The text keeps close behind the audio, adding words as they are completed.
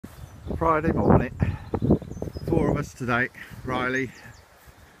Friday morning, 4 of us today: Riley,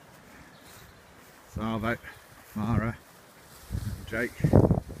 Savo, Mara, and Jake.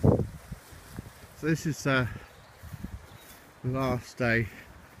 So this is the last day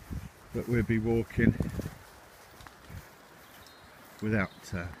that we'll be walking without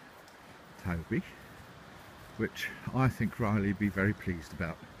Toby, which I think Riley would be very pleased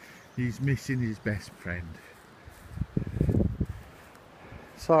about. He's missing his best friend.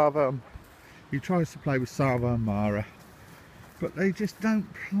 Savo, he tries to play with Savo and Mara, but they just don't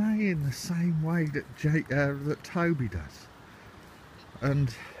play in the same way that that Toby does.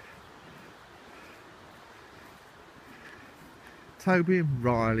 And Toby and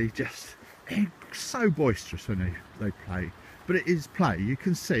Riley just so boisterous when they play. But it is play. You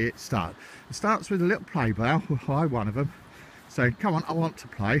can see it start. It starts with a little play bell by one of them saying, "Come on, I want to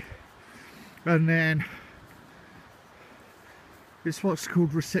play," and then it's what's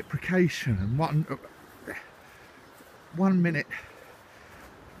called reciprocation. And one minute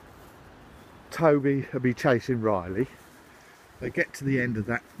Toby will be chasing Riley. They get to the end of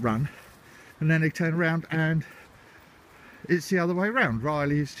that run, and then they turn around and it's the other way around.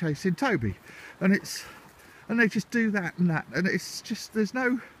 Riley is chasing Toby, and they just do that and that, and it's just, there's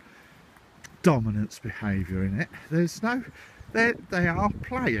no dominance behaviour in it. There's no, they are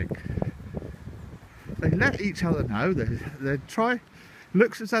playing. They let each other know. They try.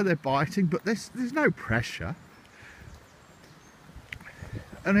 Looks as though they're biting, but there's no pressure,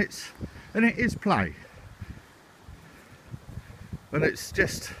 and it is play, and it's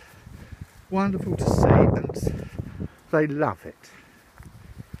just wonderful to see, and they love it.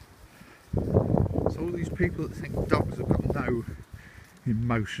 So all these people that think dogs have got no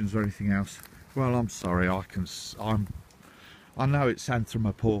emotions or anything else, well, I'm sorry. I know it's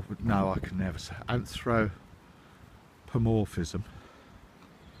anthropomorph, but no, I can never say anthropomorphism.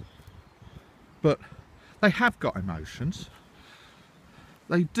 But they have got emotions.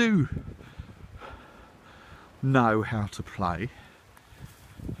 They do know how to play.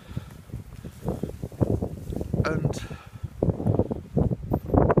 And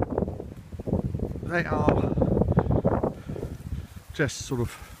they are just sort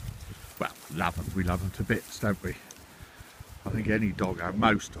of, well, love them. We love them to bits, don't we? I think any dog owner,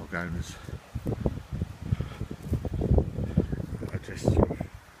 most dog owners, are just,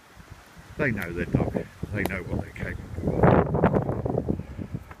 they know their dog, they know what they're capable of,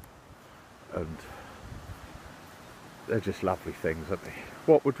 and they're just lovely things, aren't they?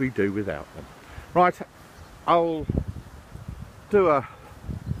 What would we do without them? Right, I'll do a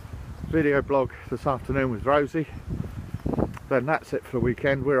video blog this afternoon with Rosie, then that's it for the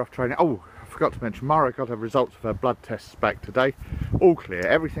weekend. We're off training. Oh, I forgot to mention, Mara got her results of her blood tests back today. All clear,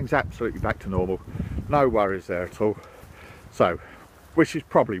 everything's absolutely back to normal. No worries there at all. So, which is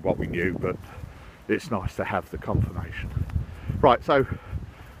probably what we knew, but it's nice to have the confirmation. Right, so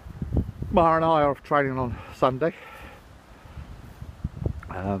Mara and I are off training on Sunday.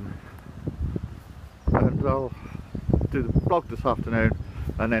 And I'll do the blog this afternoon,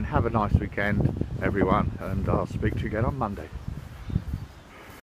 and then have a nice weekend, everyone, and I'll speak to you again on Monday.